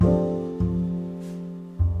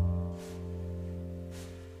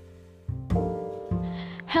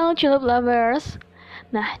Hello Celup Lovers.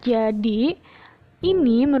 Nah, jadi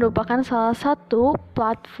ini merupakan salah satu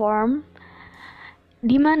platform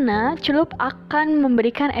di mana Celup akan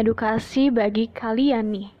memberikan edukasi bagi kalian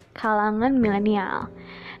nih, kalangan milenial.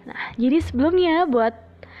 Nah, jadi sebelumnya buat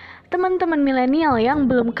teman-teman milenial yang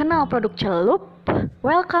belum kenal produk Celup,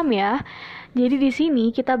 welcome ya. Jadi di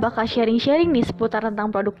sini kita bakal sharing-sharing nih seputar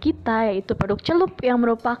tentang produk kita, yaitu produk Celup yang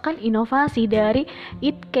merupakan inovasi dari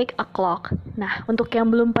Eat Cake O'Clock. Nah, untuk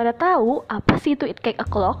yang belum pada tahu apa sih itu Eat Cake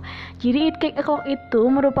O'Clock? Jadi Eat Cake O'Clock itu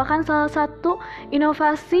merupakan salah satu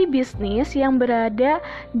inovasi bisnis yang berada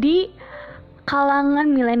di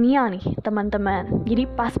kalangan milenial nih, teman-teman.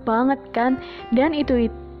 Jadi pas banget kan? Dan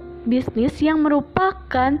itu bisnis yang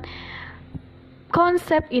merupakan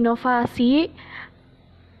konsep inovasi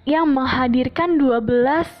yang menghadirkan 12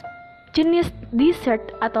 jenis dessert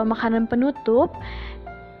atau makanan penutup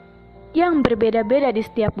yang berbeda-beda di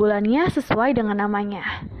setiap bulannya sesuai dengan namanya.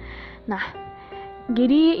 Nah,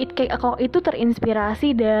 jadi Eat Cake O'Clock itu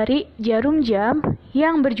terinspirasi dari jarum jam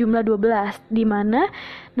yang berjumlah 12, di mana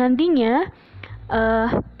nantinya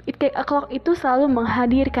Eat Cake O'Clock itu selalu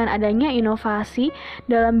menghadirkan adanya inovasi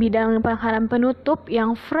dalam bidang makanan penutup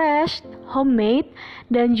yang fresh, homemade,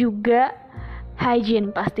 dan juga hygiene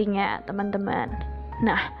pastinya, teman-teman.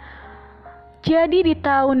 Nah, jadi di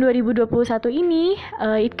tahun 2021 ini,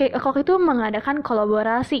 Eat Cake O'Clock itu mengadakan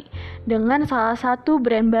kolaborasi dengan salah satu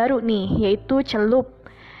brand baru nih, yaitu Celup,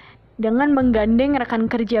 dengan menggandeng rekan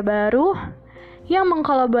kerja baru yang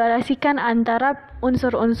mengkolaborasikan antara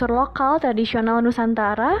unsur-unsur lokal tradisional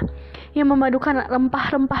Nusantara yang memadukan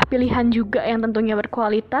rempah-rempah pilihan juga yang tentunya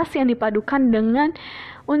berkualitas yang dipadukan dengan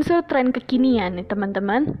unsur tren kekinian nih,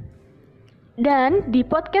 teman-teman. Dan di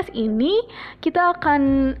podcast ini kita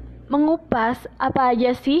akan mengupas apa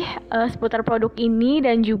aja sih seputar produk ini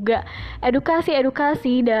dan juga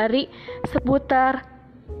edukasi-edukasi dari seputar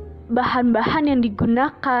bahan-bahan yang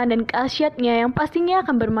digunakan dan khasiatnya yang pastinya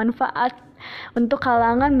akan bermanfaat untuk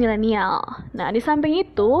kalangan milenial. Nah, di samping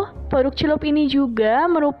itu, produk Celup ini juga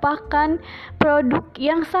merupakan produk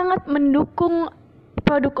yang sangat mendukung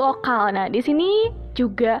produk lokal. Nah, di sini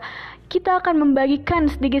juga kita akan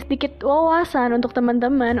membagikan sedikit-sedikit wawasan untuk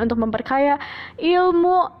teman-teman untuk memperkaya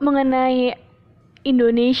ilmu mengenai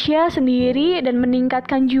Indonesia sendiri dan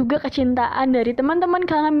meningkatkan juga kecintaan dari teman-teman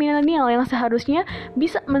kalangan milenial yang seharusnya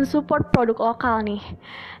bisa mensupport produk lokal nih.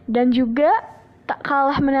 Dan juga tak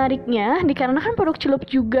kalah menariknya dikarenakan produk Celup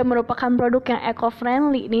juga merupakan produk yang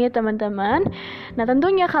eco-friendly nih, teman-teman. Nah,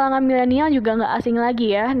 tentunya kalangan milenial juga nggak asing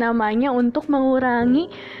lagi ya namanya untuk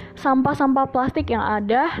mengurangi sampah-sampah plastik yang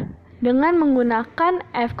ada dengan menggunakan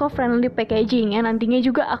eco-friendly packaging yang nantinya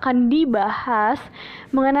juga akan dibahas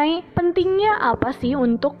mengenai pentingnya apa sih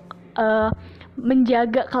untuk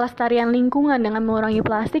menjaga kelestarian lingkungan dengan mengurangi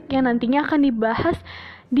plastik yang nantinya akan dibahas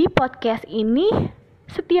di podcast ini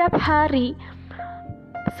setiap hari,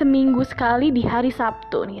 seminggu sekali di hari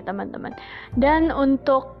Sabtu nih, teman-teman. Dan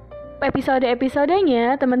untuk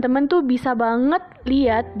episode-episodenya teman-teman tuh bisa banget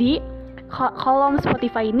lihat di kolom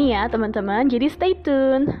Spotify ini ya, teman-teman. Jadi stay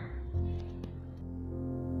tune.